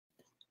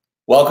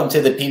Welcome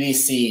to the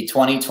PBC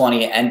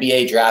 2020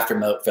 NBA Draft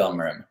Remote Film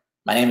Room.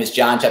 My name is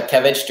Jon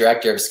Chepkevich,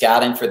 Director of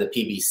Scouting for the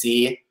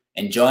PBC,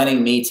 and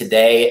joining me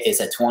today is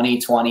a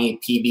 2020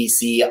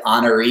 PBC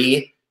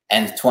honoree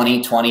and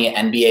 2020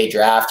 NBA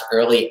Draft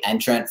early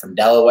entrant from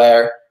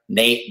Delaware,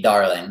 Nate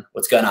Darling.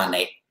 What's going on,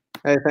 Nate?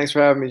 Hey, thanks for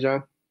having me,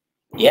 John.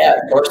 Yeah,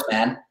 of course,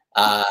 man.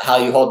 How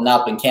you holding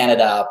up in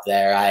Canada up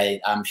there?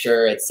 I'm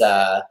sure it's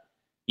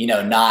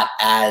not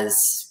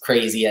as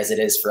crazy as it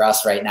is for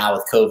us right now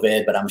with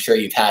COVID, but I'm sure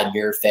you've had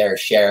your fair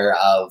share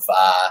of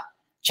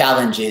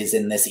challenges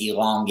in this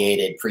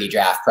elongated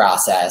pre-draft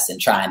process and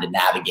trying to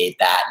navigate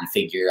that and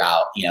figure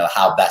out,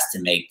 how best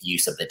to make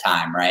use of the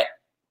time, right?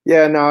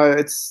 Yeah, no,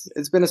 it's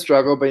been a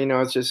struggle, but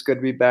it's just good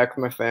to be back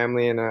with my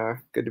family and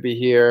good to be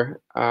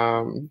here,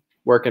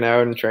 working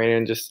out and training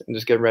and just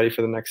getting ready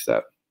for the next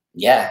step.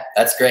 Yeah,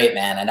 that's great,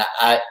 man. And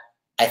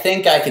I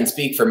think I can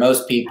speak for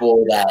most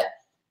people that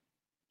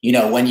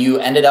when you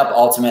ended up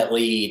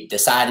ultimately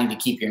deciding to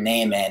keep your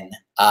name in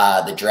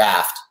the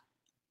draft,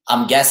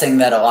 I'm guessing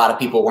that a lot of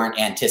people weren't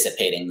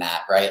anticipating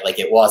that, right? Like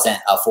it wasn't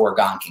a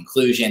foregone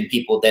conclusion.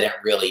 People didn't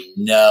really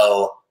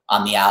know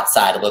on the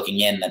outside looking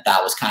in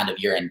that was kind of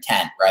your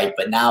intent, right?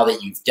 But now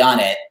that you've done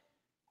it,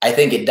 I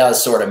think it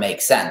does sort of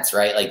make sense,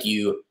 right? Like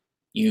you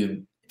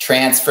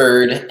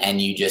transferred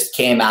and you just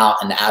came out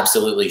and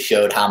absolutely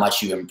showed how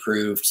much you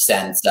improved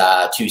since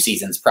 2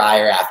 seasons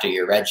prior after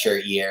your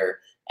redshirt year.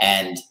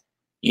 And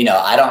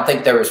I don't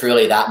think there was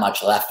really that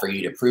much left for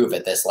you to prove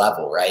at this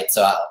level, right?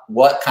 So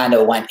what kind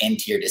of went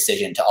into your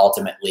decision to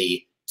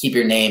ultimately keep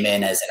your name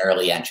in as an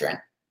early entrant?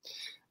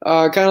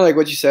 Kind of like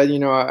what you said,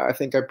 I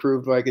think I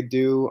proved what I could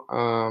do.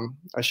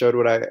 I showed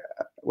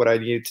what I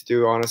needed to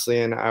do,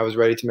 honestly, and I was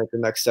ready to make the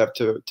next step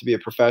to be a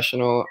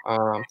professional.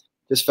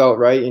 Just felt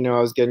right, I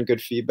was getting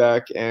good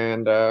feedback,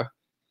 and I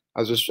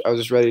was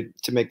just ready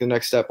to make the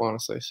next step,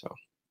 honestly. So.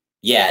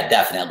 Yeah,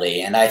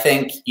 definitely. And I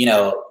think,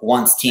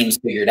 once teams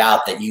figured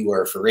out that you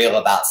were for real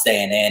about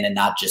staying in and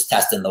not just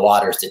testing the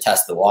waters to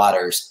test the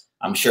waters,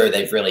 I'm sure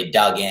they've really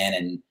dug in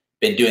and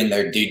been doing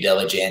their due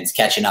diligence,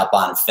 catching up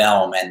on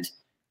film. And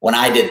when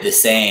I did the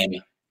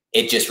same,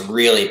 it just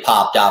really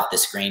popped off the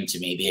screen to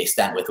me, the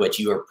extent with which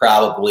you were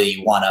probably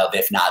one of,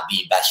 if not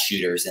the best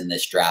shooters in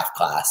this draft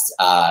class.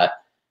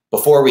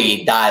 Before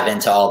we dive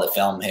into all the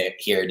film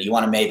here, do you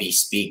want to maybe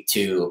speak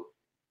to,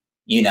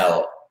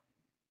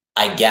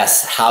 I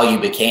guess, how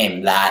you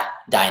became that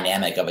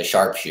dynamic of a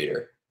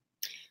sharpshooter?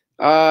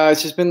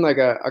 It's just been like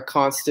a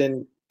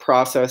constant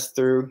process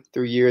through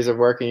years of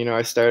working.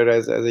 I started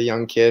as a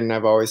young kid, and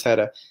I've always had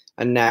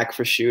a knack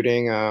for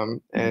shooting.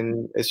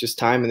 And it's just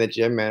time in the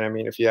gym, man. I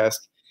mean, if you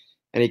ask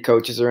any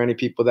coaches or any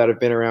people that have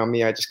been around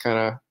me, I just kind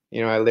of,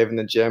 I live in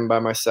the gym by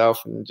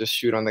myself and just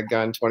shoot on the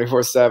gun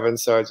 24/7.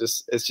 So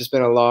it's just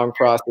been a long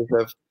process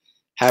of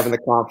having the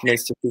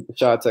confidence to shoot the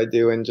shots I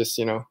do and just,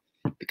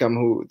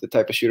 become the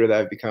type of shooter that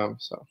I've become.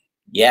 So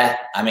yeah,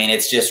 I mean,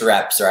 it's just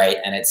reps, right?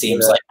 And it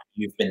seems like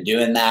you've been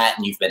doing that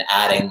and you've been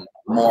adding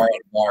more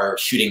and more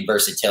shooting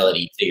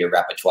versatility to your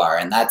repertoire.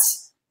 And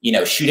that's,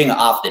 shooting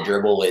off the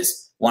dribble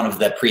is one of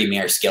the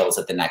premier skills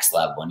at the next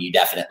level, and you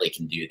definitely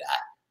can do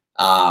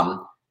that.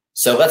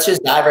 So let's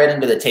just dive right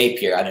into the tape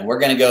here. I mean, we're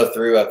going to go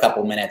through a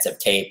couple minutes of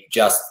tape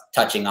just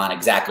touching on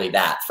exactly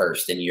that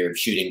first, and your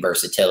shooting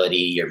versatility,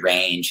 your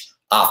range,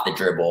 off the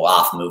dribble,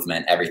 off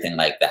movement, everything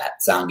like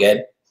that. Sound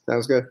good?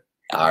 Sounds good.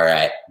 All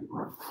right.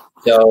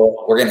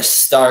 So we're going to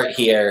start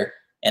here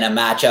in a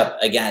matchup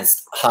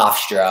against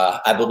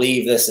Hofstra. I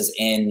believe this is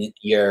in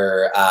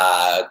your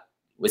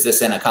was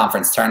this in a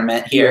conference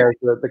tournament here?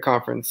 Yeah, the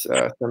conference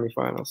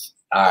semifinals.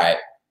 All right,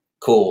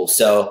 cool.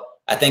 So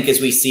I think as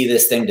we see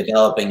this thing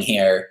developing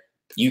here,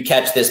 you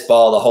catch this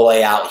ball the whole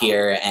way out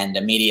here, and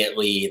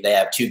immediately they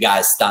have 2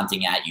 guys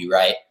stunting at you,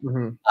 right?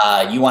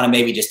 Mm-hmm. You want to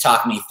maybe just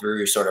talk me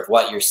through sort of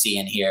what you're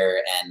seeing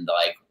here and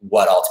like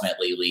what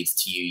ultimately leads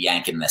to you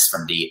yanking this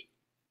from deep?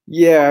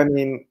 Yeah, I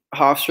mean,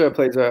 Hofstra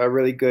plays a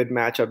really good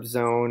matchup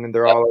zone, and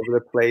they're all over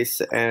the place,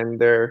 and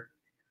they're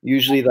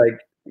usually like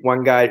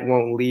one guy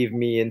won't leave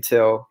me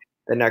until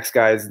the next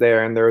guy is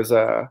there, and there was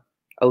a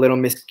little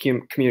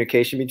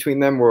miscommunication between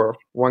them where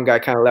one guy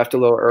kind of left a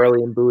little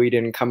early and Bowie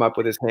didn't come up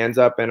with his hands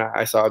up, and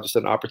I saw just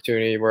an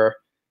opportunity where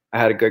I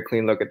had a good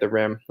clean look at the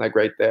rim, like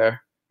right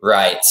there.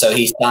 Right. So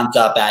he stunts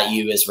up at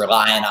you, is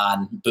relying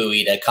on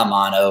Bowie to come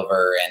on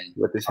over and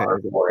with his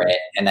hands for it,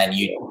 and then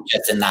you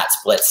just in that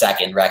split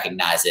second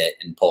recognize it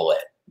and pull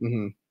it.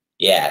 Mm-hmm.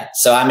 Yeah.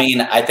 So I mean,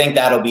 I think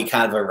that'll be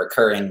kind of a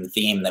recurring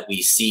theme that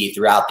we see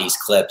throughout these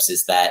clips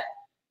is that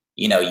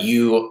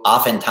you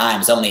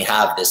oftentimes only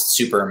have this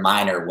super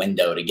minor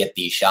window to get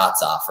these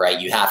shots off, right?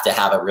 You have to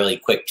have a really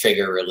quick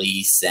trigger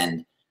release,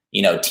 and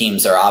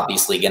teams are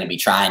obviously going to be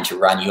trying to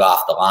run you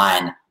off the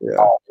line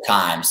all the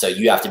time. So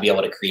you have to be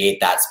able to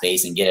create that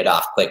space and get it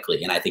off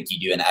quickly. And I think you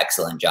do an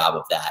excellent job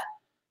of that.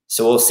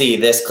 So we'll see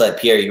this clip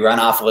here. You run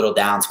off a little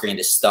down screen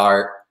to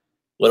start.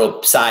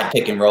 Little side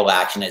pick and roll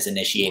action is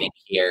initiating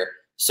here.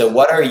 So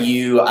what are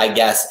you, I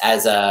guess,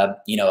 as a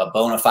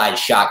bona fide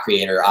shot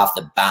creator off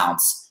the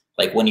bounce,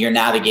 like when you're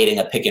navigating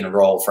a pick and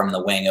roll from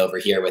the wing over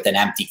here with an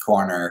empty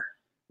corner,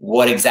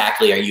 what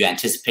exactly are you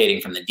anticipating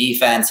from the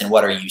defense, and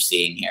what are you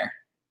seeing here?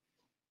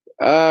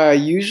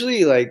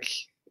 Usually, like,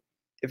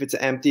 if it's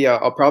empty,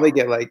 I'll probably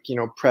get, like,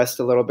 pressed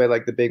a little bit.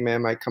 Like, the big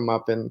man might come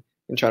up and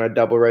try to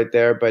double right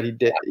there, but he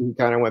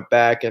kind of went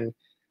back, and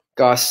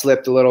Goss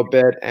slipped a little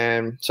bit,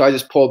 and so I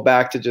just pulled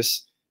back to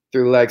just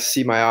through the legs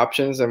see my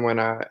options. And when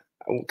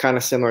kind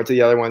of similar to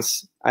the other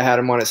ones, I had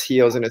him on his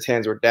heels and his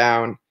hands were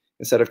down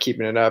instead of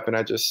keeping it up, and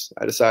I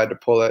decided to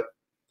pull it.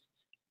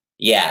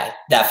 Yeah,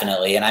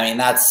 definitely. And I mean,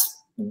 that's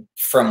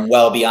from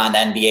well beyond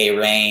NBA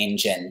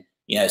range, and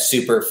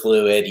super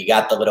fluid. You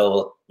got the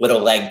little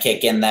leg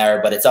kick in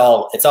there, but it's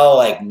all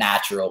like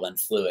natural and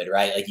fluid,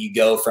 right? Like, you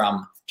go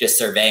from just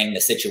surveying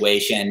the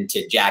situation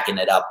to jacking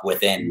it up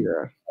within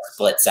a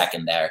split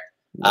second there.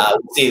 We'll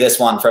see this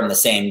one from the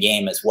same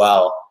game as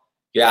well.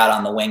 You're out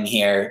on the wing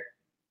here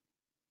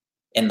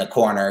in the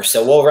corner.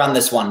 So we'll run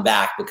this one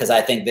back because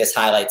I think this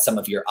highlights some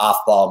of your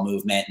off-ball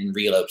movement and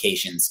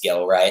relocation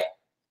skill, right?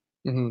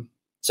 Mm-hmm.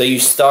 So you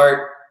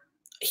start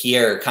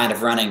here kind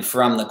of running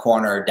from the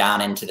corner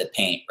down into the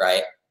paint,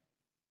 right?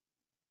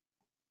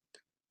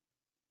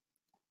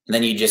 And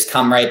then you just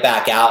come right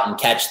back out and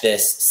catch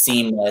this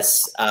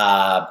seamless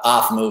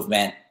off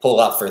movement, pull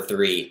up for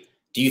three.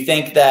 Do you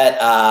think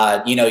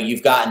that,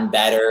 you've gotten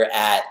better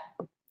at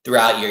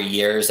throughout your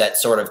years at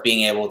sort of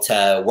being able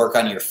to work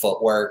on your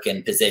footwork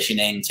and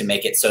positioning to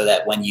make it so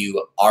that when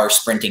you are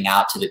sprinting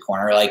out to the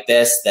corner like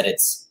this, that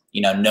it's,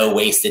 no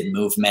wasted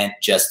movement,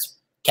 just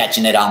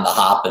catching it on the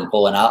hop and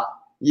pulling up?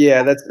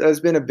 Yeah, that's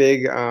been a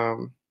big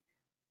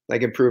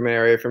like improvement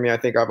area for me. I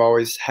think I've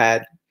always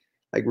had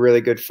like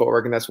really good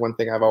footwork, and that's one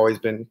thing I've always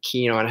been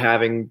keen on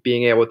having,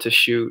 being able to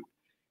shoot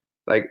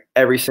like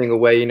every single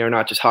way,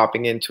 not just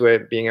hopping into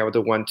it, being able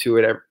to 1-2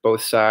 it at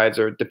both sides,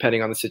 or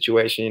depending on the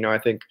situation. I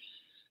think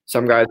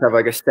some guys have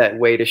like a set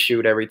way to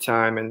shoot every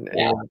time, and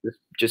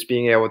just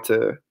being able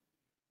to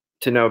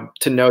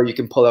know you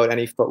can pull out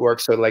any footwork.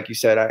 So like you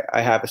said,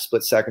 I have a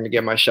split second to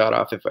get my shot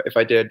off. If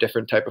I did a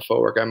different type of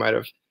footwork, I might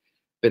have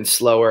been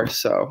slower.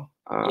 So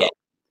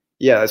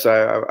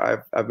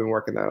so I've been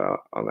working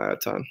on that a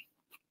ton.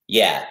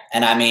 Yeah.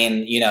 And I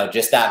mean,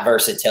 just that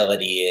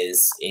versatility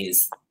is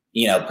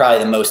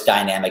probably the most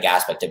dynamic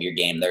aspect of your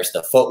game. There's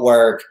the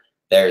footwork,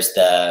 there's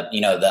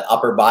the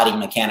upper body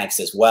mechanics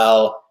as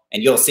well.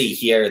 And you'll see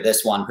here,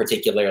 this one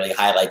particularly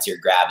highlights your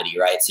gravity,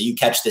 right? So you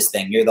catch this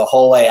thing, you're the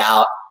whole way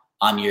out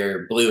on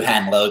your Blue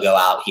Hen logo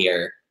out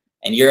here,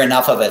 and you're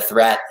enough of a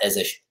threat as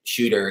a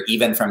shooter,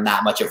 even from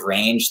that much of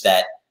range,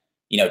 that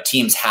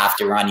teams have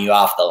to run you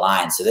off the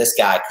line. So this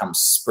guy comes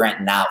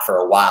sprinting out for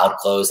a wild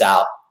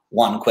closeout,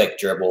 one quick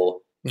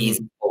dribble,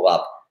 easy pull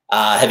up.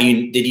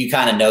 Did you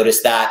kind of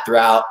notice that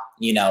throughout,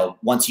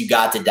 once you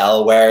got to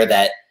Delaware,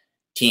 that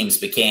teams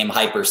became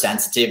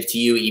hypersensitive to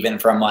you, even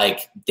from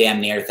like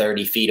damn near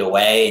 30 feet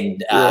away,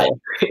 and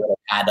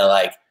kind of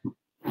like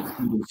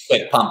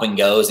quick pump and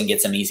goes and get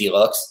some easy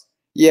looks?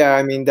 Yeah,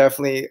 I mean,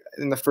 definitely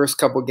in the first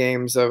couple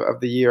games of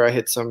the year, I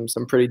hit some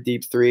pretty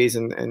deep threes,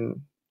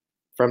 and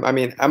from, I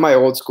mean, at my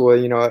old school,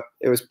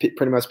 it was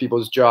pretty much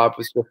people's job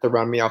was just to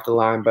run me off the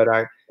line, but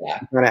I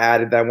kind of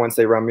added that once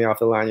they run me off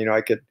the line,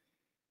 I could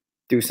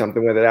do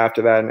something with it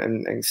after that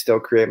and still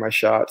create my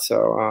shot.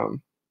 So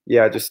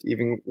just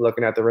even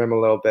looking at the rim a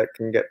little bit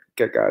can get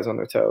guys on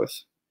their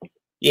toes.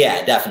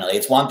 Yeah, definitely.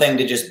 It's one thing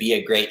to just be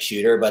a great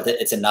shooter, but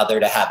it's another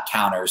to have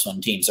counters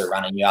when teams are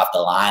running you off the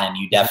line, and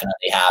you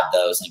definitely have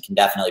those and can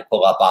definitely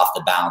pull up off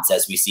the bounce,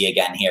 as we see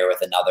again here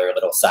with another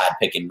little side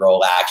pick and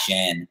roll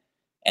action.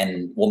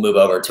 And we'll move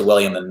over to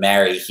William and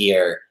Mary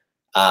here.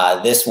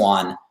 This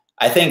one,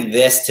 I think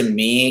this to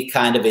me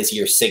kind of is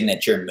your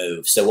signature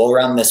move. So we'll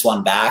run this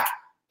one back,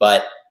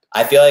 but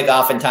I feel like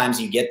oftentimes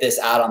you get this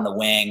out on the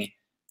wing,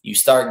 you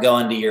start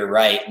going to your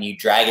right, and you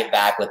drag it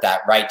back with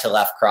that right to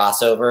left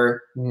crossover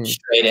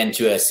straight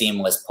into a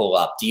seamless pull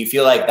up. Do you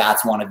feel like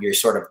that's one of your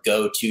sort of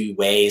go-to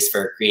ways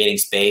for creating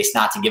space?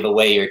 Not to give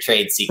away your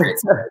trade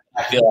secrets.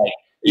 I feel like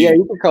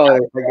you could call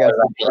it, I guess,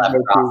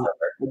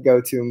 a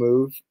go-to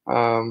move.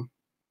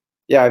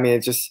 I mean,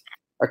 it's just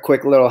a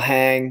quick little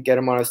hang, get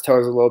him on his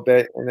toes a little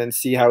bit, and then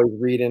see how he's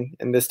reading.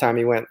 And this time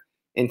he went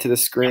into the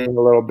screen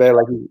a little bit,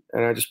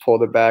 and I just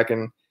pulled it back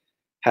and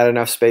had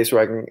enough space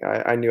where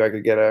I knew I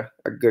could get a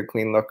good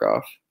clean look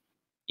off.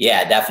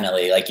 Yeah,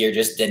 definitely. Like, you're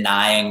just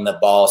denying the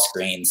ball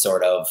screen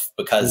sort of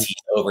because he's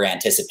over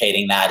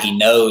anticipating that. He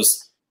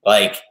knows,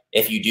 like,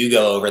 if you do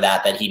go over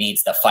that he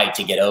needs to fight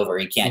to get over.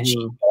 He can't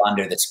go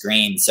under the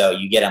screen. So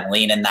you get him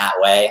leaning that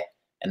way,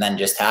 and then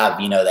just have,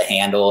 the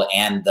handle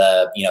and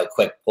the,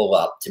 quick pull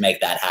up to make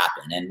that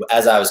happen. And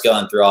as I was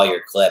going through all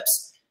your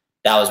clips,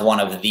 that was one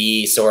of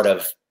the sort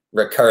of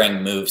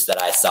recurring moves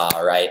that I saw,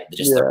 right?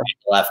 Just the right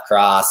left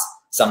cross,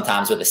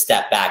 sometimes with a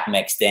step back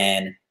mixed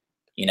in,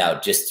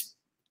 that's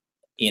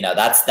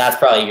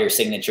probably your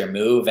signature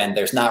move. And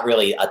there's not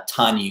really a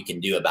ton you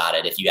can do about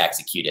it if you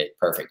execute it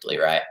perfectly,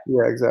 right?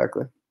 Yeah,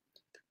 exactly.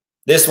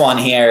 This one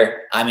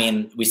here, I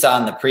mean, we saw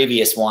in the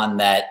previous one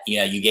that,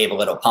 you gave a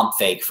little pump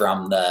fake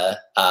from the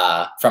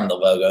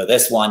logo.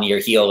 This one, your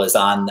heel is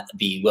on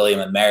the William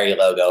and Mary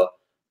logo.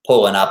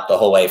 pulling up the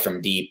whole way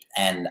from deep.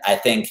 And I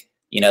think,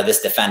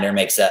 this defender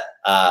makes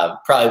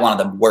probably one of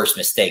the worst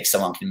mistakes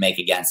someone can make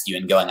against you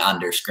in going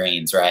under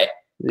screens, right?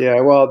 Yeah,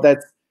 well,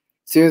 that's as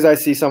soon as I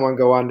see someone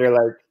go under,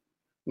 like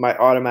my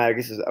automatic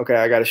is just, okay,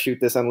 I got to shoot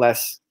this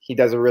unless he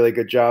does a really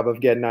good job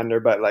of getting under.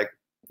 But like,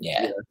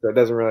 yeah, so it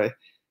doesn't really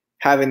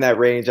having that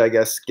range, I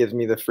guess, gives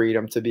me the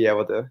freedom to be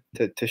able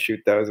to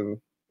shoot those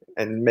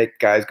and make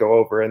guys go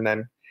over and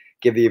then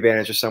give the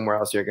advantage to somewhere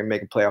else. You can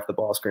make a play off the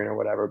ball screen or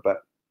whatever.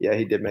 But yeah,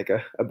 he did make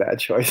a bad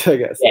choice, I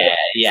guess.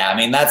 Yeah. I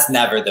mean, that's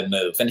never the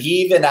move. And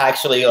he even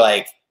actually,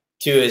 like,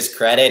 to his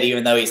credit,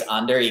 even though he's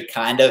under, he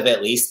kind of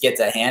at least gets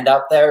a hand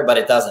up there, but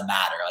it doesn't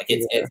matter. Like,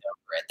 it's over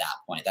at that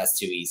point. That's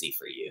too easy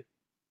for you.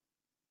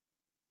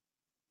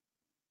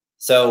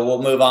 So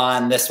we'll move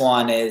on. This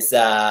one is,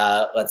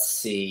 let's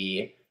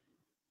see,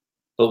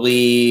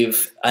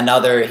 believe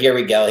another, here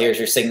we go. Here's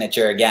your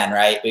signature again,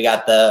 right? We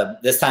got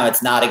this time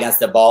it's not against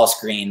the ball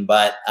screen,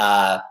 but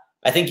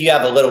I think you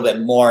have a little bit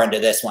more into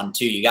this one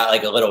too. You got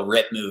like a little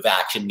rip move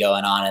action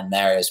going on in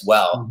there as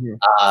well.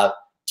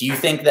 Do you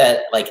think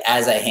that, like,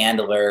 as a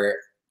handler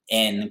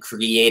in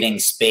creating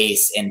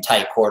space in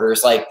tight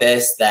quarters like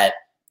this, that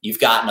you've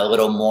gotten a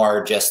little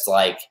more just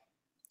like,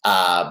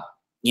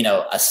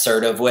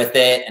 assertive with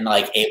it and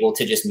like able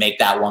to just make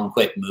that one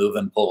quick move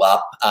and pull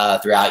up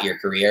throughout your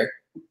career?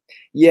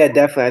 Yeah,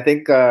 definitely. I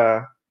think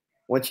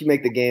once you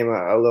make the game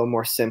a little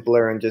more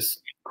simpler and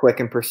just quick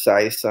and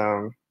precise,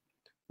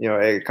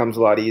 it comes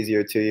a lot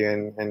easier to you.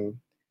 And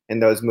in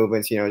those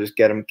movements, just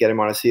get him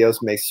on his heels,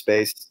 make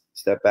space,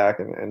 step back,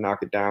 and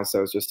knock it down.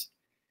 So it's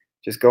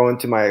just going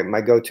to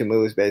my go-to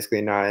moves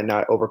basically,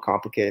 not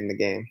overcomplicating the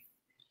game.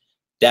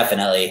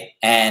 Definitely.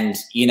 And,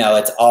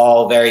 it's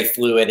all very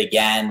fluid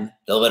again.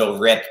 The little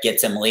rip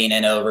gets him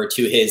leaning over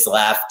to his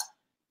left,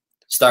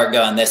 start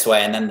going this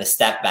way, and then the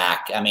step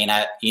back. I mean,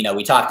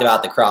 we talked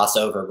about the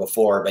crossover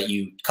before, but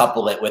you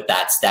couple it with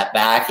that step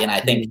back. And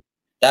I think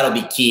that'll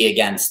be key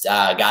against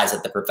guys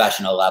at the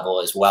professional level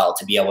as well,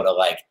 to be able to,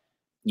 like,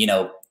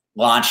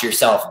 launch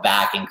yourself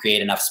back and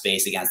create enough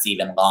space against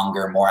even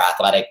longer, more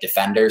athletic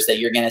defenders that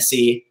you're going to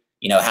see.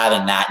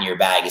 Having that in your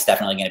bag is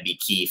definitely going to be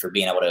key for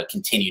being able to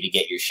continue to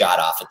get your shot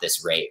off at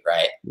this rate,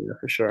 right? Yeah,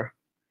 for sure.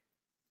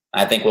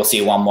 I think we'll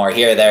see one more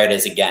here. There it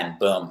is again.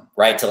 Boom.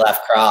 Right to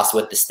left cross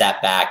with the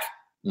step back.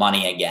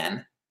 Money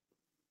again.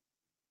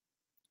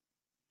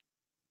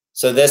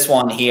 So this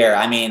one here,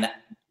 I mean,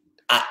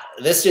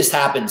 this just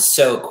happened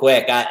so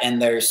quick.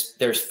 And there's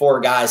 4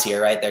 guys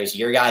here, right? There's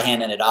your guy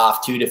handing it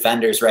off, 2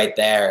 defenders right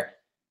there.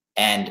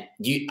 And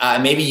you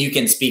maybe you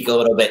can speak a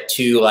little bit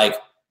to, like,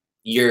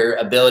 your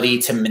ability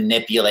to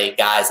manipulate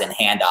guys in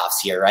handoffs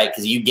here, right?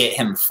 Because you get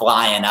him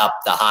flying up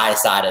the high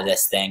side of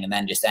this thing and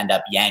then just end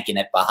up yanking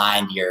it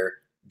behind your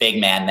big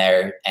man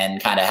there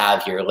and kind of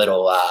have your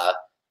little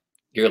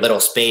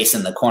space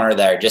in the corner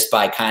there, just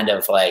by kind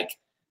of like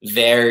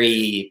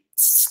very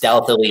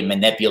stealthily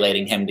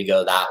manipulating him to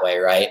go that way,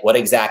 right? What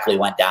exactly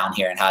went down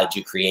here and how did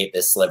you create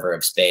this sliver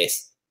of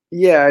space?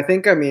 Yeah, I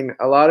think,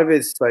 a lot of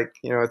it's like,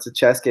 it's a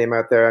chess game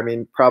out there. I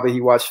mean, probably he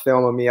watched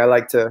film of me. I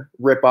like to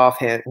rip off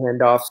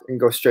handoffs and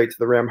go straight to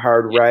the rim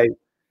hard right.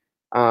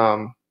 But,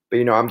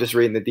 I'm just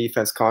reading the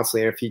defense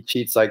constantly. And if he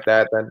cheats like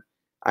that, then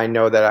I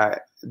know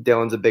that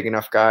Dylan's a big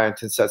enough guy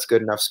and sets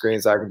good enough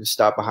screens I can just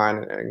stop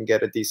behind and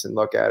get a decent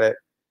look at it.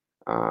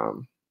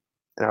 And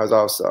I was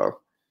also, I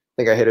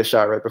think I hit a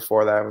shot right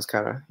before that. It was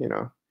kind of, in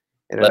a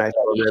nice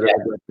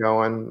little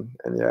going.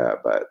 And yeah,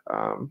 but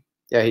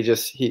yeah,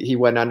 he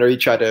went under. He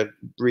tried to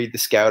read the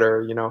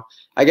scouter,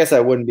 I guess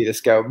I wouldn't be the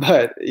scout,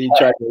 but he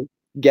tried to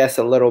guess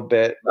a little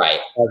bit. Right.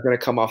 I was going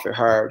to come off it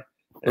hard.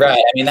 Right.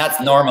 I mean,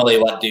 that's normally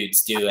what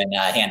dudes do in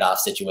a handoff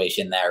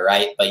situation there,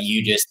 right? But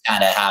you just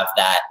kind of have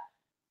that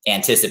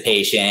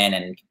anticipation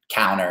and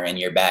counter in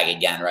your bag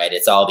again, right?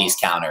 It's all these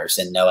counters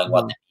and knowing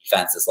what the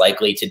defense is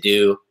likely to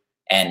do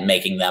and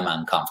making them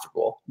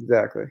uncomfortable.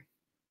 Exactly.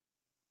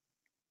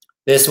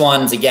 This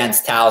one's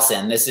against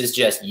Towson. This is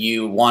just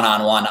you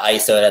one-on-one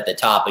ISO'd at the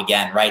top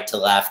again, right to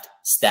left,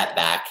 step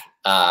back.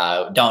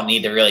 Don't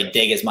need to really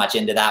dig as much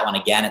into that one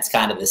again. It's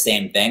kind of the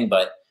same thing,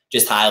 but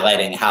just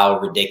highlighting how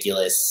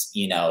ridiculous,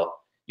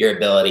 your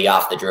ability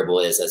off the dribble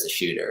is as a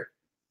shooter.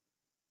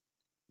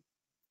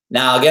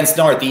 Now against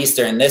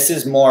Northeastern, this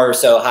is more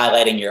so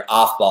highlighting your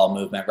off-ball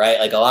movement, right?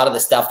 Like a lot of the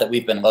stuff that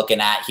we've been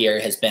looking at here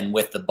has been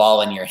with the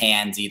ball in your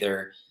hands,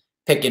 either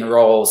pick and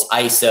rolls,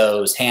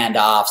 ISOs,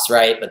 handoffs,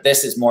 right? But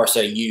this is more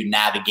so you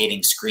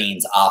navigating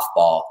screens off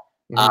ball.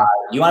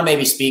 You want to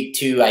maybe speak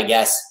to, I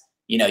guess,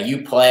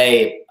 you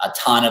play a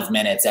ton of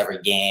minutes every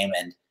game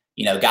and,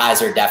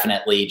 guys are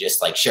definitely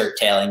just like shirt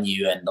tailing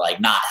you and like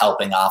not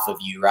helping off of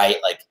you, right?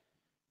 Like,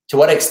 to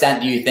what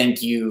extent do you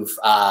think you've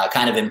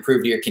kind of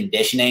improved your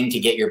conditioning to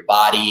get your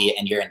body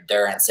and your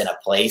endurance in a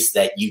place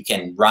that you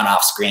can run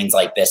off screens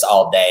like this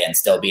all day and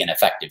still be an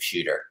effective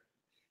shooter?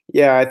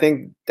 Yeah, I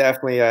think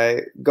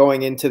definitely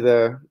going into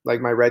my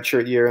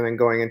redshirt year and then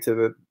going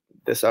into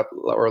this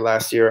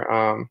last year,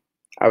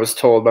 I was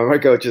told by my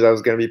coaches I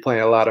was going to be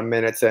playing a lot of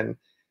minutes, and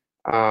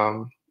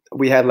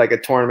we had like a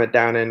tournament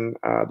down in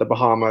the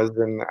Bahamas,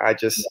 and I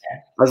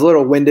was a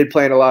little winded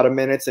playing a lot of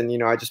minutes,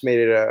 and I just made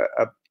it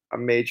a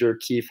major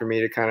key for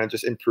me to kind of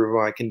just improve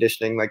my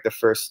conditioning like the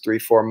first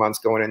 3-4 months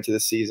going into the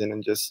season,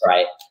 and just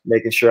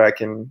making sure I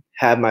can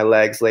have my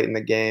legs late in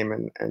the game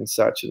and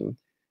such, and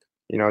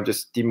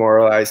just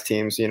demoralize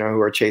teams who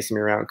are chasing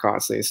me around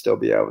constantly, and still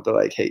be able to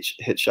like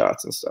hit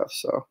shots and stuff.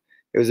 So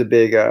it was a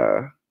big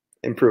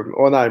improvement.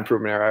 Well, not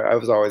improvement. I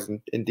was always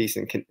in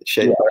decent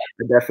shape. Yeah.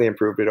 But I definitely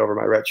improved it over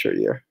my redshirt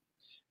year.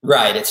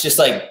 Right. It's just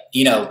like,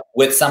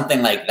 with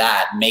something like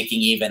that, making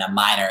even a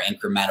minor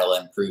incremental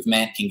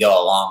improvement can go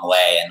a long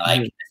way. And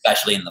like,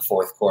 especially in the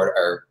fourth quarter,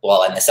 or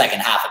well, in the second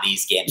half of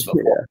these games, but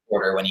fourth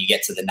quarter, when you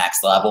get to the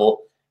next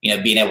level,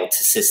 being able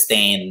to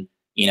sustain,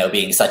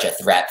 being such a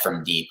threat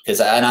from deep, because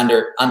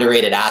an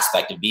underrated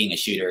aspect of being a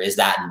shooter is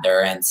that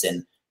endurance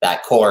and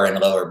that core and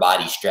lower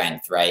body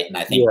strength. Right. And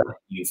I think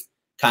you've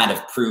kind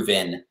of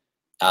proven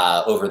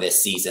over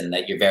this season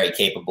that you're very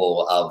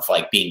capable of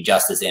like being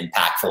just as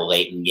impactful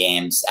late in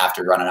games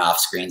after running off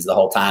screens the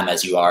whole time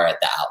as you are at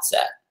the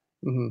outset.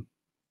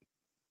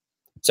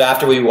 So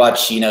after we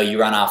watch, you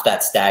run off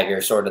that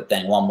stagger sort of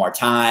thing one more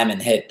time and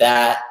hit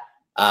that,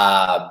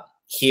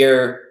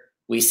 here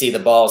we see the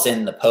ball's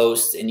in the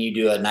post and you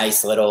do a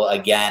nice little,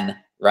 again,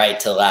 right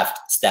to left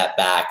step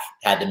back.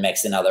 Had to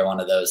mix another one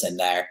of those in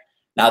there.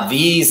 Now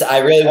these, I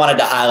really wanted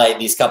to highlight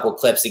these couple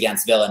clips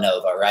against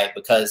Villanova, right?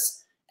 Because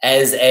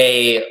as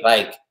a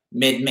like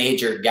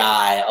mid-major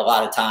guy, a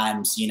lot of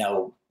times,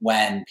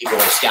 when people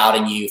are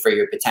scouting you for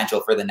your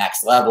potential for the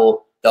next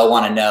level, they'll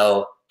want to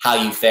know how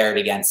you fared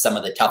against some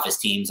of the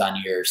toughest teams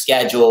on your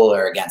schedule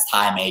or against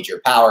high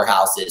major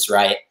powerhouses,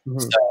 right?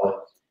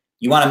 So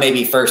you want to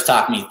maybe first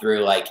talk me through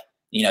like,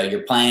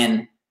 you're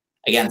playing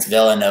against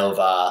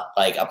Villanova,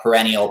 like a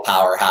perennial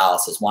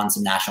powerhouse, has won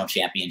some national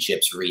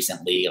championships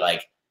recently.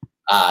 Like,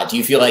 do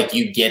you feel like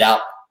you get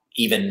up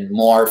even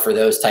more for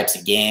those types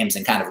of games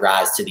and kind of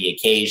rise to the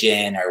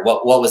occasion, or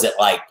what was it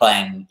like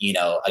playing,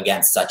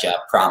 against such a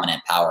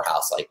prominent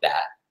powerhouse like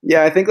that?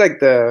 Yeah, I think like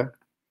the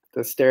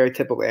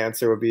stereotypical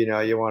answer would be,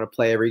 you want to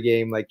play every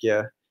game like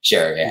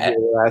sure, yeah.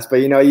 But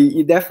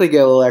you definitely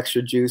get a little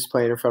extra juice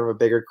playing in front of a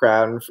bigger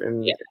crowd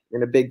and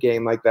in a big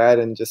game like that.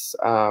 And just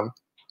I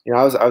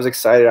was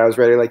excited. I was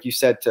ready, like you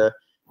said, to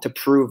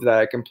prove that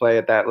I can play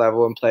at that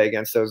level and play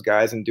against those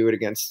guys and do it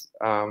against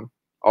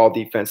all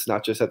defense,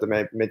 not just at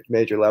the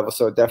major level.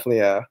 So it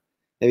definitely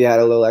maybe had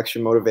a little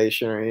extra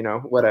motivation, or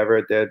whatever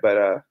it did.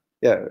 But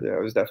yeah,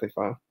 it was definitely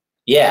fun.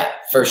 Yeah,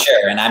 for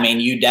sure. And I mean,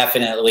 you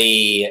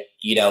definitely,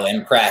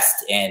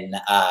 impressed in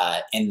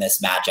this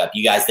matchup.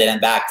 You guys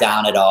didn't back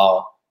down at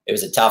all. It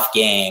was a tough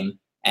game,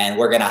 and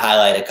we're going to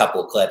highlight a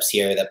couple clips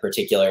here that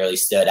particularly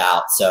stood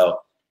out. So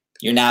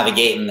you're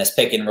navigating this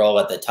pick and roll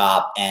at the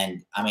top,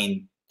 and I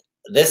mean,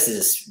 this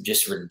is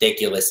just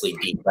ridiculously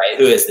deep, right?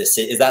 Who is this?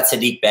 Is that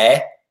Sadiq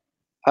Bey?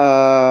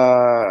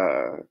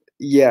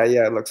 Yeah,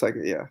 it looks like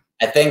it, yeah.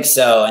 I think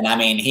so. And I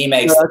mean, he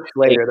makes that's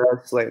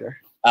later.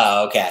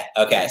 Oh, okay.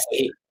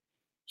 So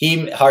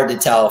he hard to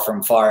tell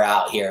from far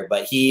out here,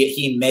 but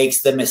he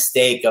makes the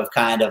mistake of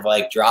kind of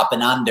like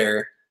dropping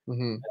under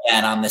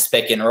again on this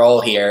pick and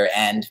roll here.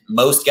 And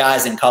most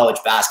guys in college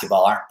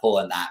basketball aren't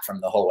pulling that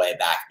from the whole way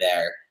back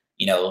there,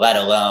 let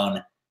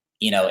alone,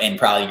 in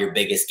probably your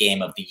biggest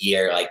game of the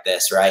year like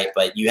this, right?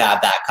 But you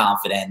have that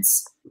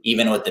confidence,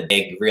 even with the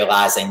big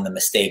realizing the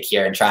mistake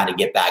here and trying to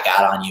get back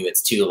out on you,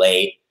 it's too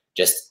late.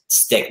 Just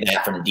stick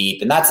that from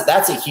deep. And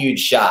that's a huge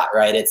shot,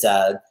 right? It's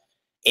a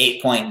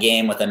 8-point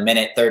game with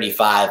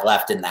 1:35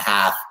 left in the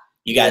half.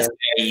 You guys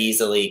very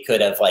easily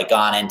could have like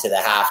gone into the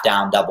half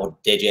down double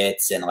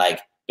digits and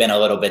like been a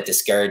little bit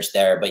discouraged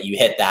there, but you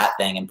hit that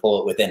thing and pull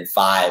it within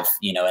 5,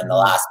 in the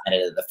last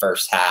minute of the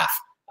first half.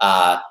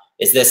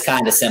 Is this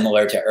kind of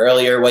similar to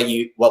earlier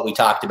what we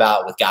talked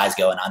about with guys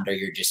going under?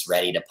 You're just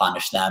ready to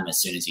punish them as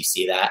soon as you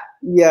see that.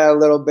 Yeah, a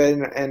little bit,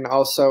 and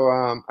also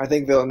I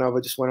think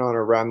Villanova just went on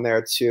a run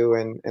there too,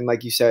 and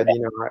like you said,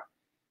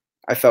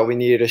 I felt we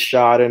needed a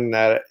shot, and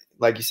that,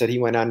 like you said, he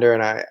went under,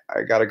 and I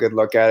got a good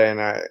look at it, and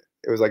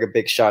it was like a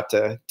big shot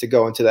to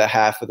go into that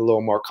half with a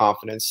little more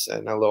confidence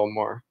and a little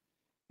more,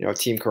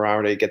 team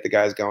camaraderie, get the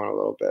guys going a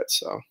little bit.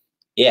 So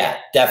yeah,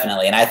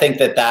 definitely, and I think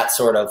that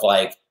sort of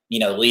like,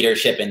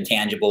 leadership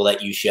intangible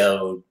that you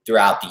showed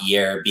throughout the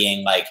year,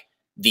 being like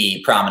the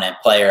prominent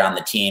player on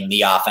the team,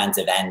 the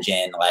offensive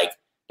engine, like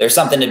there's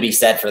something to be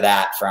said for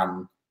that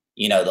from,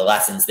 the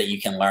lessons that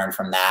you can learn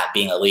from that,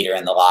 being a leader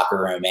in the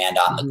locker room and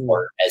on the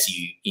court as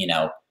you,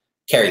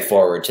 carry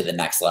forward to the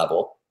next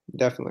level.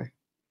 Definitely.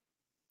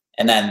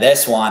 And then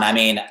this one, I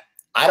mean,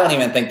 I don't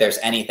even think there's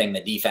anything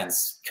the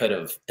defense could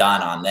have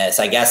done on this.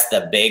 I guess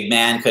the big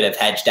man could have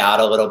hedged out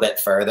a little bit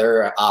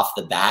further off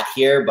the bat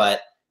here,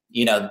 but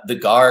the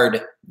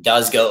guard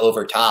does go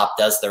over top,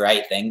 does the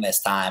right thing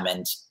this time.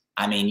 And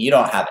I mean, you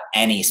don't have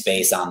any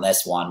space on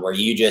this one. Where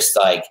you just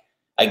like,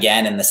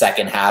 again, in the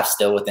second half,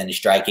 still within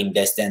striking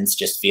distance,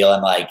 just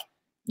feeling like,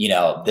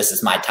 this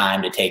is my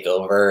time to take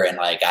over. And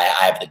like, I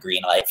have the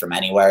green light from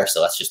anywhere.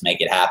 So let's just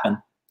make it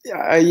happen.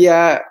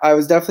 Yeah, I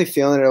was definitely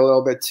feeling it a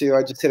little bit too.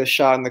 I just hit a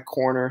shot in the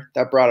corner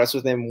that brought us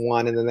within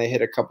one, and then they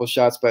hit a couple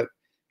shots. But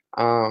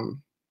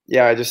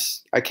yeah,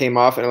 I came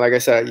off, and like I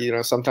said,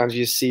 sometimes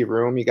you see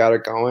room, you got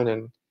it going,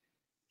 and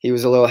he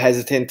was a little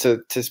hesitant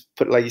to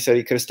put, like you said,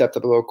 he could have stepped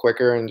up a little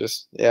quicker, and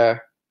just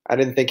I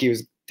didn't think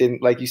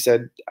didn't like you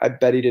said. I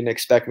bet he didn't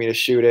expect me to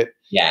shoot it.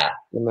 Yeah,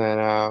 and then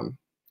I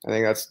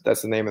think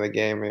that's the name of the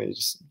game. You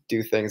just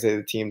do things that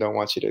the team don't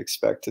want you to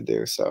expect to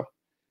do. So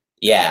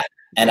yeah.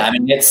 And I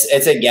mean,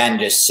 it's again,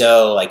 just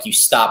so like you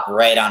stop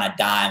right on a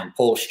dime,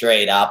 pull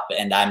straight up.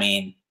 And I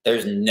mean,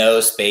 there's no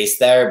space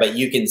there, but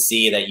you can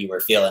see that you were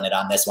feeling it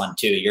on this one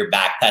too. You're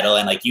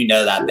backpedaling, like,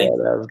 that thing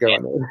that was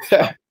going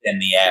in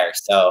the air.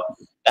 So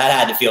that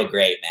had to feel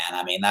great, man.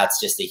 I mean,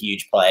 that's just a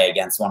huge play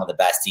against one of the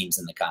best teams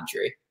in the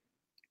country.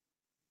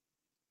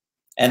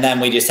 And then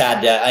we just had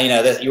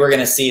to, you were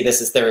going to see,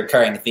 this is the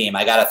recurring theme.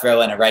 I got to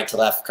throw in a right to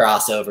left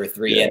crossover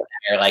three in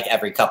there, like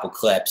every couple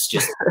clips,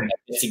 just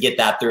to get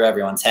that through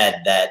everyone's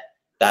head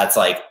that's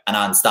like an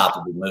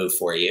unstoppable move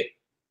for you.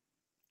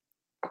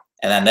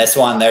 And then this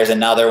one, there's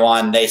another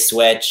one. They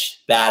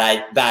switch.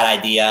 Bad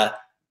idea.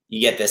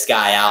 You get this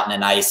guy out in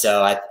an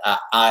ISO.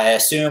 I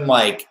assume,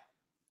 like,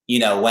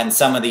 when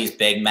some of these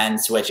big men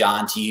switch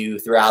on to you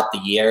throughout the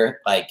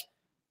year, like,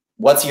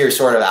 what's your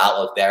sort of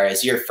outlook there?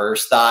 Is your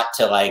first thought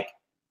to, like,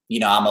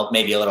 I'm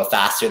maybe a little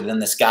faster than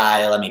this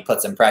guy, let me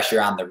put some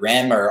pressure on the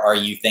rim? Or are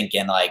you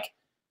thinking, like,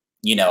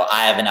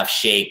 I have enough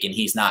shake and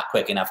he's not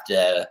quick enough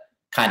to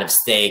kind of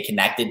stay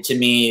connected to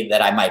me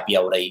that I might be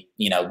able to,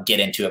 get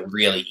into a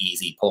really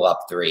easy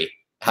pull-up three?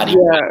 How do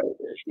you?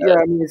 Yeah.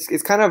 I mean,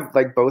 it's kind of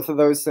like both of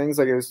those things.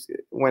 Like, it was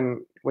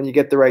when you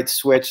get the right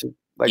switch,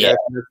 like that's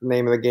the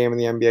name of the game in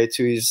the NBA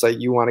too. It's like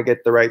you want to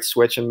get the right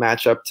switch and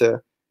match up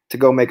to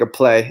go make a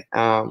play.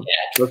 So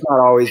it's not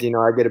always,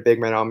 I get a big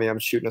man on me, I'm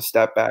shooting a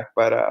step back,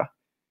 but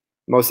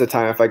most of the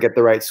time, if I get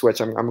the right switch,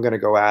 I'm going to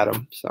go at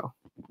him. So.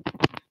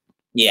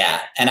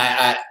 Yeah, and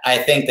I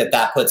think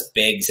that puts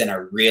bigs in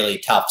a really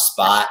tough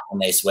spot when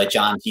they switch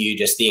on to you,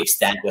 just the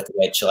extent with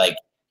which, like,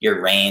 your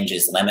range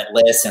is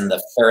limitless, and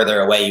the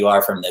further away you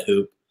are from the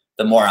hoop,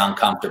 the more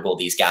uncomfortable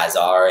these guys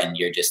are, and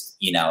you're just,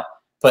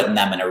 putting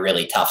them in a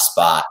really tough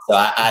spot. So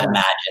I'd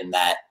imagine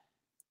that,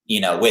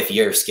 with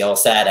your skill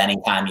set,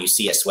 anytime you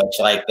see a switch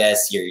like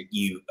this,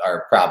 you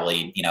are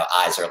probably,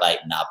 eyes are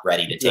lighting up,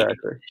 ready to take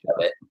advantage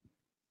of it.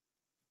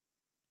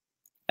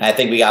 And I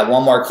think we got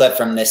one more clip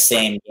from this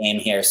same game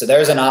here. So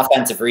there's an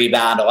offensive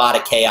rebound, a lot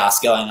of chaos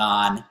going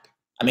on.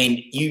 I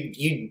mean,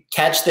 you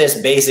catch this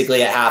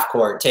basically at half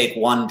court, take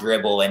one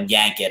dribble and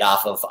yank it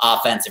off of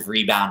offensive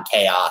rebound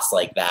chaos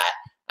like that.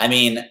 I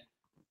mean,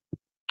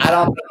 I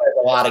don't think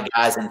there's a lot of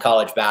guys in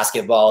college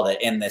basketball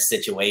that in this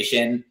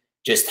situation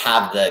just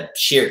have the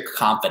sheer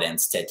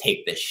confidence to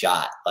take this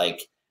shot.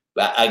 Like,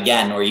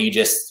 again, were you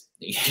just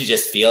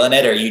feeling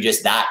it, or are you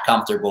just that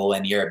comfortable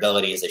in your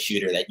ability as a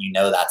shooter that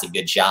that's a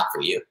good shot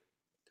for you?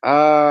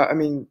 I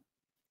mean,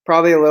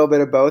 probably a little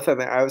bit of both. I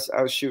think I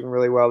was shooting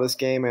really well this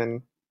game,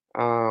 and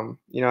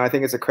I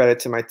think it's a credit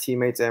to my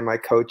teammates and my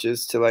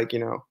coaches to, like,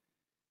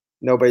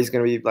 nobody's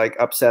going to be, like,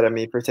 upset at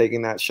me for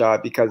taking that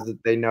shot because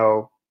they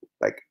know,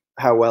 like,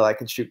 how well I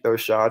can shoot those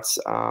shots.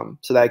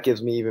 So that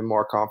gives me even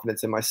more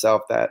confidence in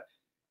myself that,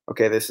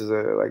 okay, this is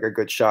a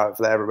good shot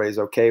that everybody's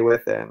okay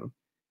with, and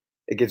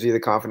it gives you the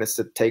confidence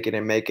to take it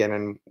and make it.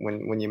 And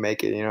when you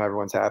make it,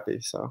 everyone's happy.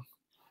 So.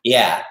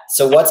 Yeah.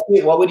 So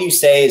what would you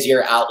say is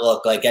your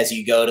outlook, like, as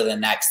you go to the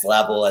next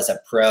level as a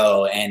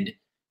pro, and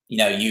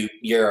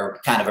you're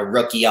kind of a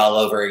rookie all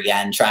over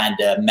again, trying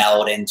to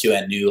meld into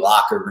a new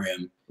locker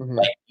room?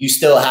 Like, you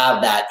still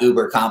have that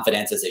uber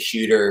confidence as a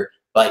shooter,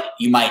 but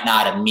you might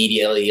not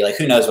immediately, like,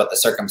 who knows what the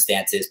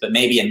circumstance is, but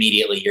maybe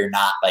immediately you're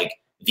not, like,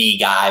 the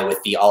guy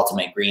with the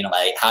ultimate green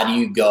light. How do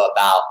you go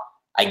about,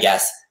 I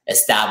guess,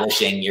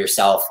 establishing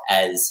yourself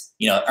as,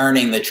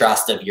 earning the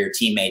trust of your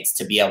teammates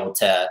to be able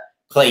to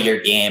play your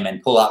game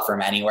and pull up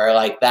from anywhere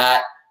like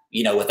that,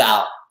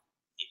 without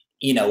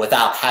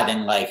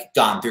having, like,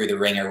 gone through the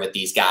ringer with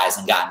these guys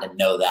and gotten to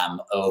know them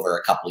over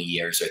a couple of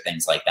years or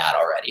things like that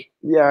already?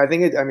 Yeah, I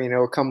think it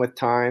will come with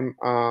time.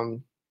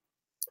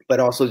 But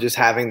also just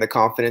having the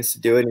confidence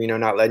to do it, and,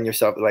 not letting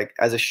yourself, like,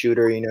 as a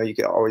shooter, you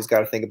always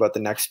got to think about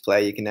the next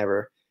play. You can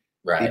never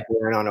be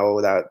born on,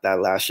 that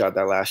last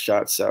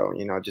shot. So,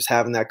 just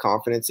having that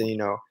confidence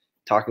and,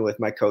 talking with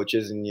my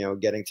coaches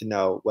and, getting to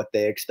know what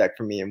they expect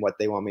from me and what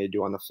they want me to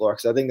do on the floor.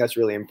 Because I think that's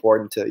really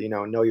important to,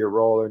 know your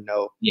role or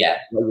know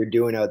what you're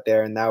doing out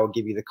there. And that will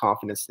give you the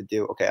confidence to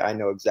do, okay, I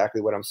know exactly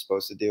what I'm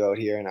supposed to do out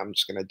here, and I'm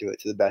just going to do it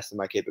to the best of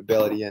my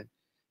capability. And,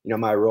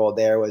 my role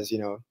there was,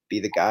 be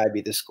the guy,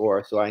 be the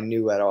scorer. So I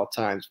knew at all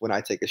times when I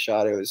take a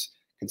shot, it was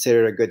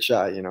considered a good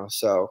shot,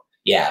 So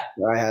yeah,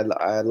 I had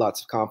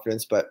lots of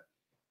confidence, but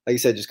like you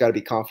said, just got to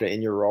be confident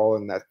in your role,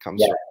 and that comes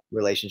with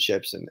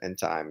relationships and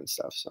time and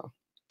stuff. So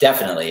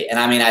definitely. And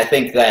I mean, I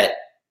think that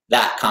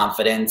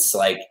confidence,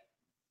 like,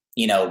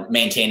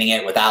 maintaining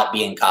it without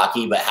being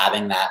cocky, but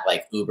having that,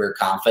 like, uber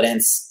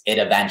confidence, it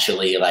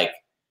eventually, like,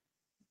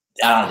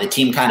 I don't know, the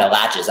team kind of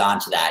latches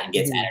onto that and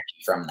gets Mhm.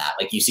 energy from that.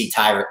 Like you see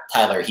Tyler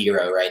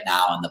Hero right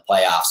now in the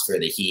playoffs for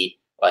the Heat.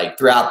 Like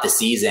throughout the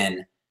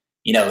season,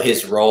 you know,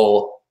 his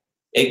role,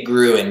 it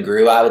grew and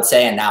grew, I would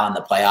say. And now in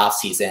the playoffs,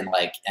 he's in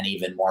like an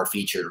even more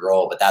featured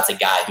role. But that's a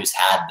guy who's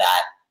had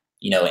that,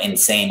 you know,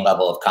 insane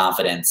level of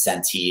confidence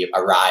since he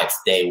arrived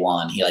day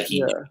one. He knew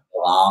he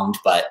belonged,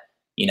 but,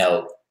 you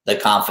know, the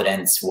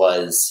confidence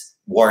was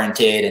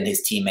warranted, and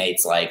his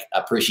teammates like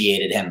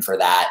appreciated him for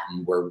that,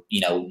 and were,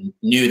 you know,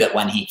 knew that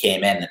when he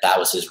came in that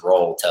was his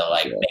role to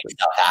like make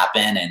stuff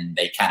happen, and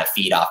they kind of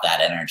feed off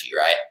that energy,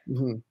 right?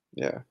 Mm-hmm.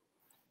 Yeah.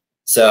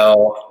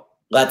 So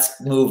let's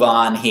move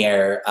on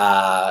here.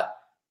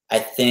 I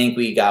think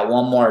we got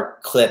one more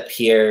clip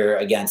here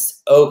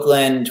against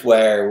Oakland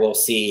where we'll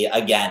see,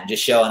 again,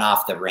 just showing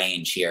off the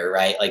range here,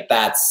 right? Like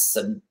that's,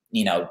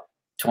 you know,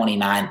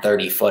 29,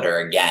 30 footer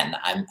again.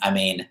 I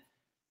mean,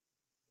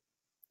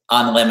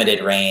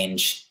 unlimited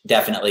range,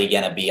 definitely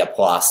going to be a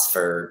plus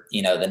for,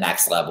 you know, the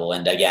next level.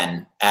 And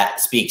again,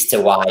 that speaks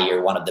to why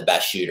you're one of the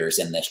best shooters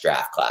in this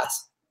draft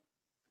class.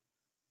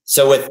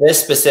 So with this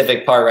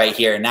specific part right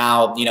here,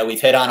 now, you know,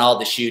 we've hit on all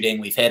the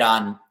shooting, we've hit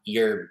on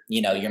your,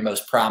 you know, your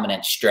most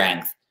prominent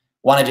strength.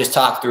 Want to just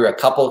talk through a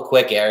couple of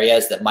quick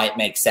areas that might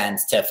make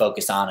sense to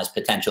focus on as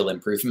potential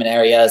improvement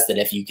areas, that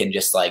if you can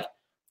just like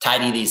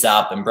tidy these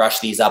up and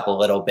brush these up a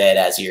little bit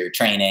as you're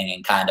training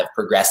and kind of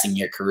progressing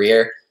your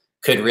career,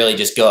 could really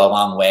just go a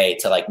long way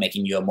to like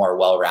making you a more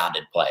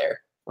well-rounded player.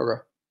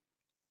 Okay.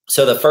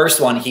 So the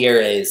first one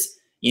here is,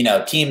 you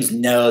know, teams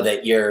know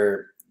that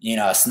you're, you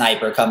know, a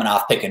sniper coming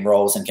off pick and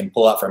rolls and can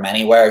pull up from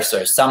anywhere.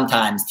 So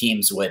sometimes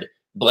teams would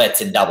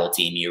blitz and double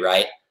team you,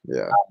 right?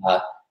 Yeah.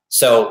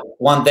 So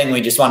one thing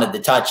we just wanted to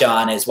touch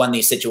on is when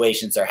these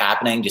situations are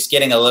happening, just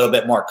getting a little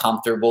bit more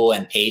comfortable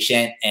and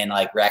patient and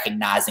like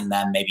recognizing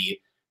them, maybe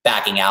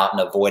backing out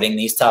and avoiding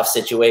these tough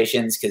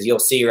situations. Cause you'll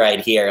see right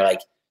here, like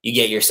you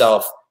get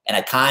yourself in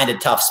a kind of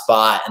tough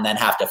spot and then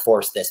have to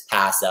force this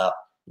pass up,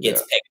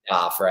 gets picked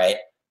off, right?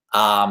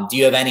 Do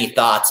you have any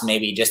thoughts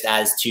maybe just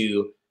as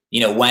to, you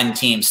know, when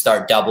teams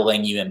start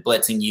doubling you and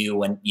blitzing you,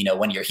 when, you know,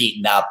 when you're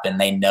heating up and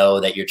they know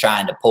that you're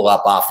trying to pull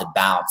up off the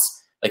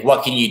bounce, like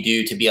what can you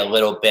do to be a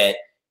little bit,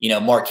 you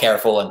know, more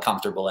careful and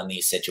comfortable in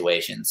these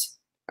situations?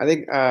 I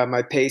think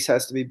my pace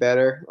has to be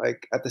better.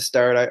 Like at the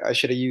start, I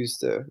should have used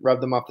to rub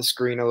them off the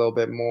screen a little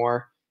bit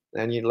more.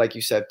 And you, like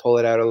you said, pull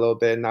it out a little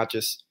bit, and not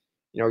just,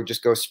 you know,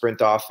 just go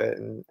sprint off it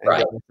and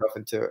get myself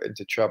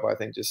into trouble. I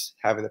think just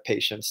having the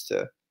patience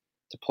to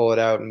pull it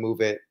out and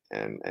move it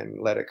and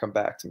let it come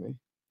back to me.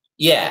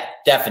 Yeah,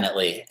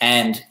 definitely.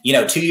 And, you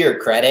know, to your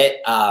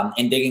credit,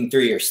 in digging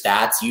through your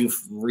stats, you've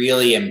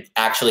really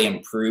actually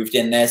improved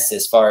in this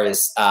as far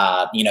as,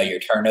 you know, your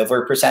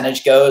turnover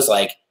percentage goes.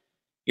 Like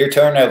your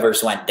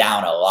turnovers went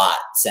down a lot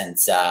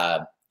since,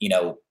 you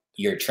know,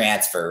 your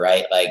transfer,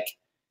 right? Like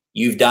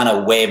you've done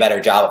a way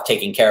better job of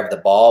taking care of the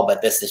ball,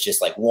 but this is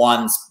just like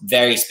one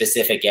very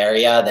specific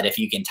area that if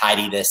you can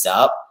tidy this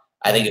up,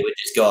 I think it would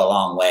just go a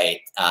long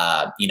way,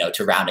 you know,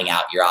 to rounding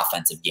out your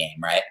offensive game,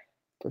 right?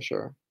 For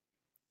sure.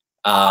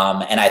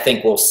 And I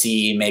think we'll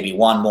see maybe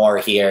one more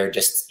here,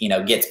 just, you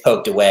know, gets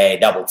poked away,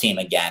 double team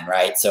again,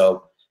 right?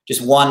 So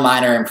just one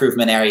minor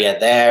improvement area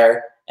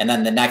there. And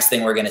then the next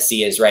thing we're going to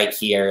see is right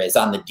here is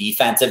on the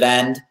defensive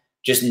end,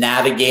 just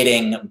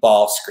navigating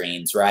ball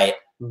screens, right?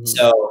 Mm-hmm.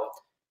 So,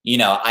 you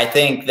know, I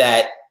think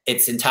that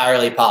it's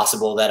entirely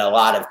possible that a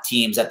lot of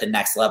teams at the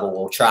next level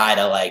will try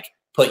to like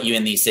put you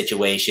in these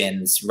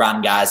situations,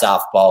 run guys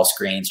off ball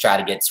screens, try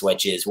to get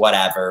switches,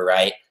 whatever,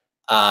 right?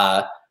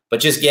 But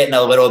just getting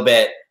a little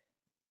bit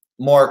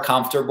more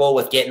comfortable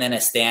with getting in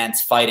a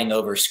stance, fighting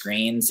over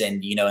screens,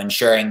 and, you know,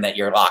 ensuring that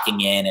you're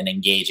locking in and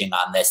engaging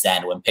on this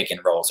end when pick and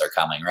rolls are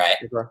coming, right?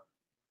 Okay.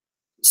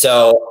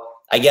 So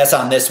I guess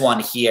on this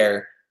one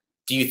here,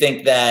 do you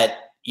think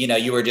that, you know,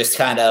 you were just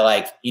kind of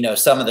like, you know,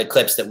 some of the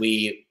clips that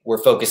we were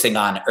focusing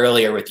on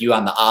earlier with you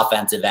on the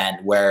offensive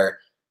end where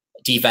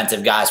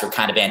defensive guys were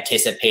kind of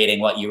anticipating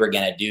what you were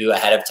going to do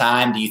ahead of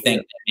time? Do you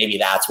think that maybe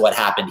that's what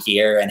happened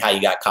here and how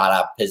you got caught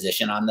up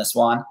position on this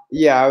one?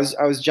 Yeah,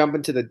 I was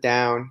jumping to the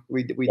down.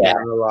 We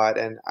down a lot,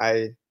 and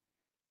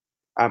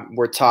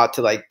we're taught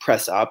to like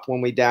press up when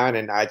we down,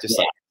 and I just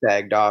like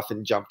sagged off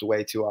and jumped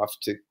way too off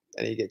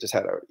and he just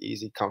had an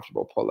easy,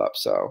 comfortable pull up.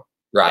 So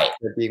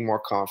being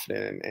more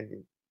confident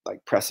and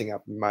like pressing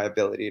up my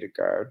ability to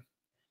guard.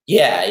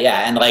 Yeah,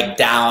 yeah, and like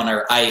down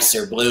or ice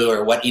or blue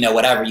or what, you know,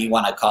 whatever you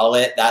want to call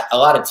it, that a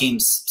lot of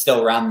teams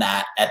still run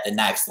that at the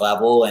next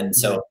level. And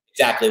so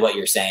exactly what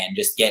you're saying,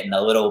 just getting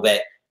a little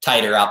bit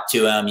tighter up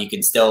to him. You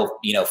can still,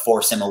 you know,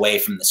 force him away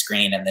from the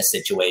screen in this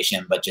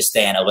situation, but just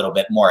staying a little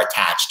bit more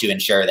attached to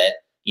ensure that,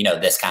 you know,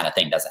 this kind of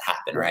thing doesn't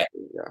happen, right?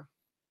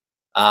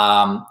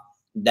 Yeah.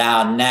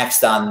 Now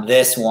next on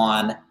this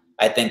one,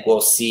 I think we'll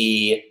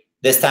see.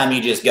 This time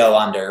you just go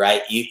under,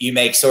 right? You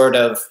make sort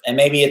of, and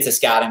maybe it's a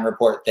scouting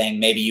report thing.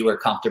 Maybe you were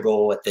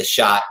comfortable with this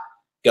shot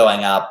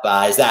going up.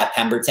 Is that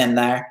Pemberton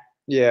there?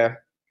 Yeah.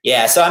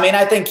 Yeah. So, I mean,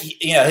 I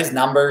think, you know, his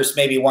numbers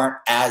maybe weren't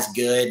as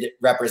good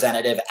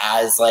representative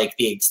as like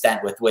the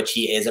extent with which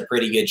he is a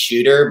pretty good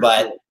shooter.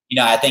 But,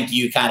 I think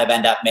you kind of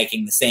end up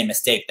making the same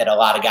mistake that a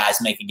lot of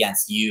guys make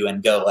against you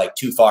and go like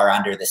too far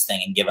under this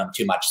thing and give them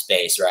too much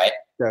space, right?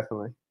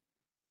 Definitely.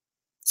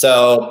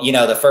 So,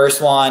 the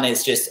first one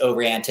is just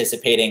over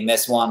anticipating.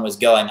 This one was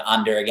going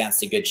under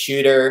against a good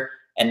shooter.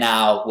 And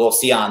now we'll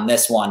see on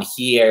this one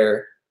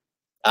here.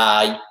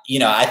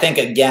 I think,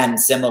 again,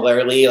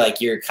 similarly,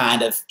 like you're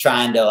kind of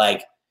trying to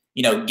like,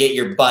 get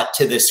your butt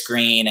to the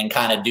screen and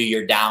kind of do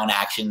your down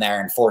action there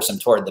and force them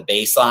toward the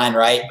baseline,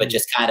 right? But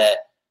just kind of,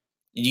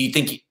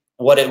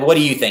 what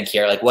do you think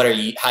here? Like,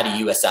 how do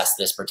you assess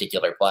this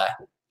particular play?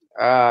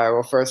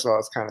 Well, first of all,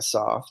 it's kind of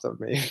soft of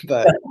me,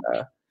 but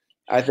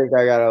I think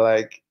I gotta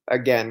like,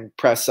 again,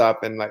 press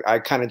up, and like I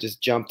kind of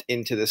just jumped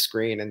into the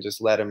screen and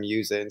just let him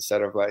use it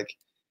instead of like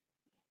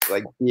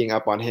being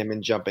up on him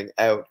and jumping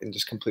out and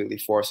just completely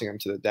forcing him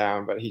to the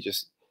down, but he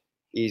just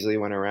easily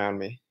went around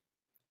me.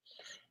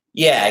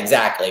 Yeah,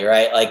 exactly.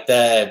 Right. Like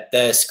the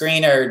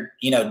screener,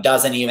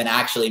 doesn't even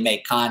actually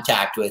make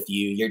contact with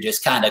you. You're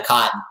just kind of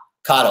caught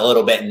a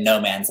little bit in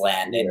no man's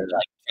land and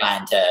like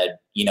trying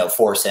to,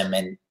 force him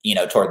and,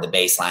 toward the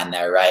baseline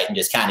there. Right. And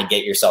just kind of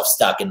get yourself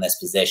stuck in this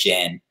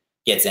position,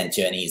 gets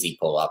into an easy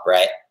pull up.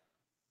 Right.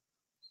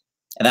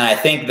 And then I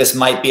think this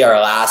might be our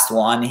last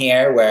one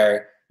here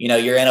where,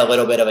 you're in a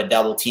little bit of a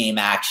double team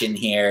action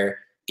here,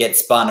 get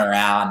spun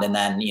around and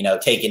then,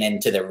 taken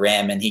into the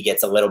rim, and he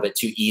gets a little bit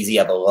too easy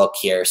of a look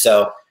here.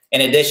 So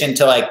in addition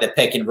to like the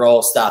pick and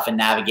roll stuff and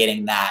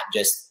navigating that,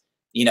 just,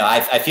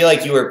 I feel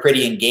like you were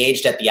pretty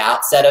engaged at the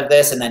outset of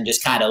this and then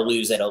just kind of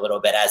lose it a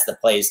little bit as the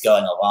play's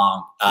going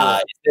along.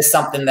 Is this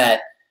something that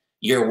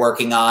you're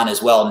working on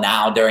as well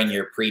now during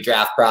your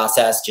pre-draft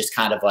process, just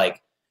kind of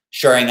like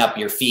shoring up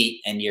your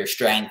feet and your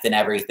strength and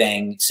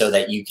everything so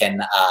that you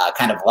can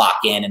kind of lock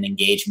in and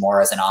engage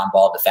more as an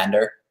on-ball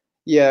defender?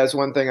 Yeah, it's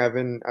one thing I've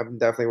been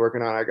definitely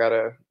working on. I got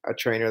a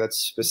trainer that's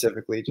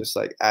specifically just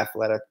like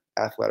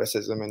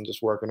athleticism and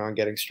just working on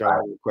getting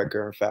stronger,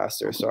 quicker, and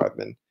faster. So I've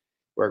been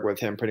working with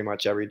him pretty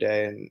much every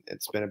day, and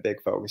it's been a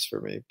big focus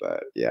for me.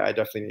 But yeah, I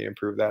definitely need to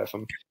improve that if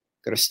I'm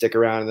going to stick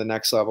around in the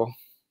next level.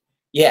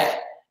 Yeah.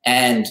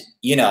 And,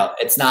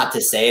 it's not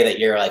to say that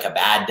you're like a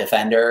bad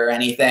defender or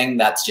anything.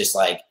 That's just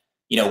like,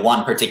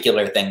 one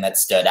particular thing that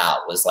stood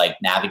out was like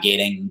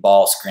navigating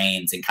ball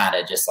screens and kind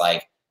of just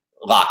like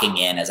locking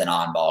in as an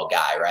on-ball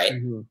guy, right?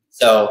 Mm-hmm.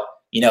 So,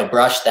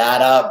 brush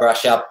that up,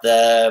 brush up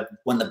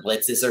when the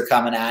blitzes are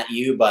coming at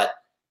you. But,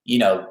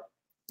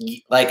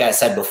 like I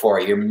said before,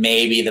 you're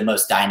maybe the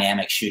most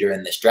dynamic shooter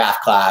in this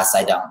draft class.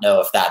 I don't know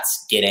if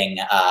that's getting,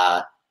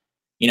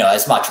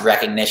 as much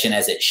recognition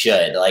as it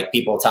should. Like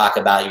people talk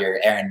about your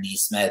Aaron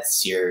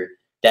Neesmiths, your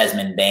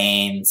Desmond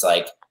Baines,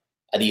 like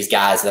these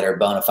guys that are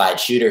bona fide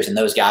shooters, and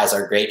those guys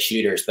are great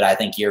shooters, but I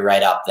think you're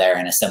right up there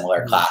in a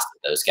similar class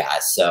with those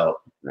guys. So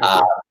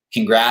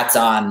congrats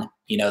on,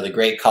 the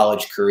great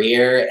college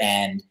career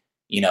and,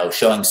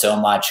 showing so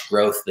much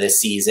growth this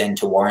season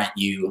to warrant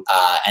you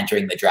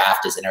entering the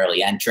draft as an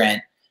early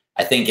entrant.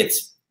 I think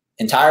it's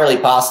entirely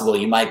possible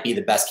you might be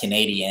the best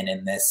Canadian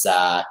in this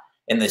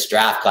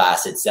draft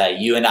class. It's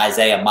you and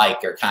Isaiah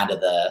Mike are kind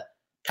of the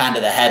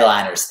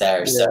headliners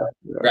there. So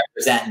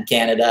representing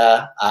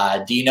Canada.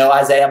 Do you know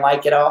Isaiah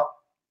Mike at all?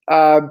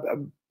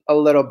 A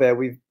little bit.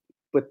 We've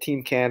with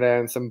Team Canada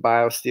and some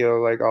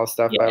BioSteel, like all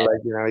stuff. I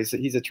like,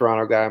 he's a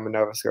Toronto guy. I'm a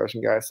Nova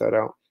Scotian guy, so I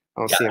don't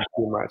see him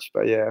too much.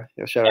 But yeah,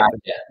 shout out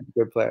to him. He's a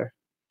good player.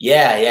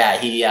 Yeah.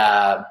 He,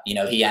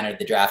 he entered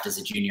the draft as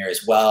a junior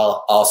as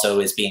well. Also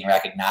is being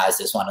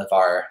recognized as one of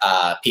our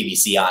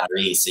PBC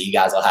honorees. So you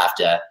guys will have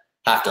to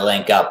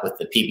link up with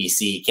the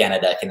PBC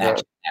Canada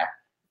connection there.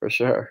 For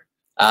sure.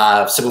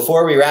 So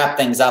before we wrap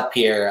things up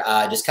here,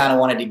 just kind of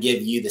wanted to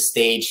give you the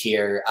stage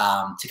here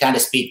to kind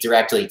of speak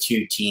directly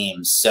to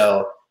teams.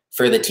 So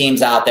for the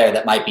teams out there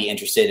that might be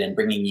interested in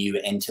bringing you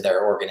into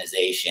their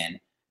organization,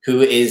 who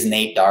is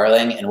Nate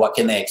Darling and what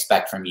can they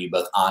expect from you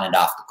both on and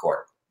off the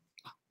court?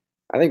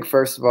 I think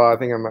first of all, I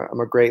think I'm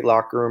a great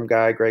locker room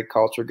guy, great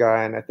culture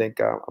guy, and I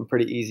think I'm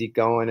pretty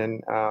easygoing,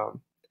 and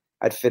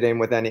I'd fit in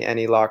with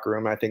any locker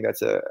room. I think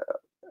that's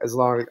as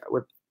long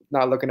with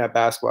not looking at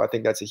basketball, I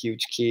think that's a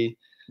huge key.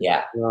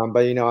 Yeah.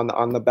 But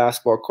on the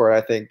basketball court, I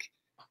think,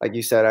 like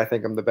you said, I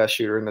think I'm the best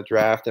shooter in the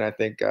draft, and I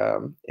think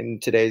in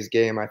today's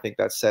game, I think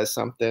that says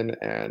something.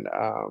 And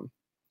I'm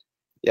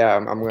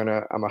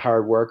a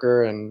hard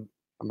worker, and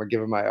I'm gonna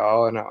give it my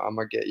all, and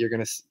you're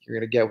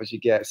gonna get what you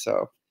get.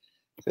 So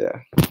yeah.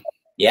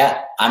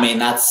 Yeah, I mean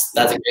that's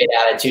a great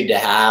attitude to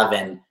have,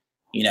 and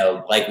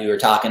like we were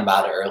talking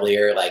about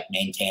earlier, like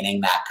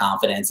maintaining that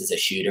confidence as a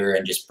shooter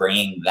and just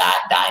bringing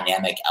that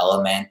dynamic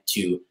element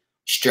to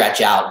stretch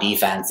out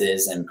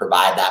defenses and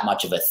provide that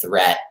much of a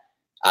threat,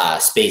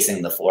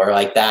 spacing the floor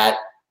like that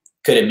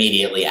could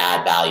immediately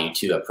add value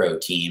to a pro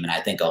team. And I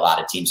think a lot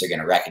of teams are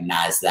going to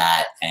recognize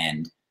that.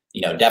 And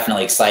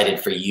definitely excited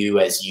for you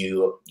as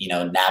you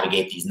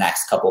navigate these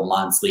next couple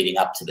months leading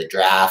up to the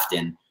draft,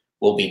 and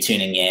we'll be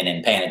tuning in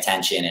and paying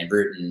attention and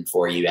rooting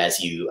for you as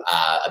you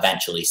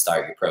eventually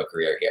start your pro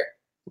career here.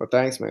 Well,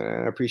 thanks, man.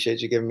 I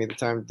appreciate you giving me the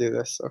time to do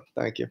this. So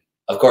thank you.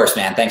 Of course,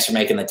 man. Thanks for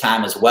making the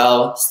time as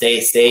well. Stay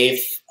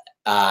safe.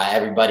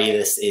 Everybody,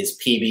 this is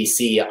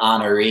PBC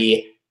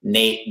honoree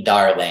Nate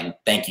Darling.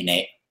 Thank you,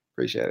 Nate.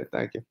 Appreciate it.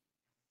 Thank you.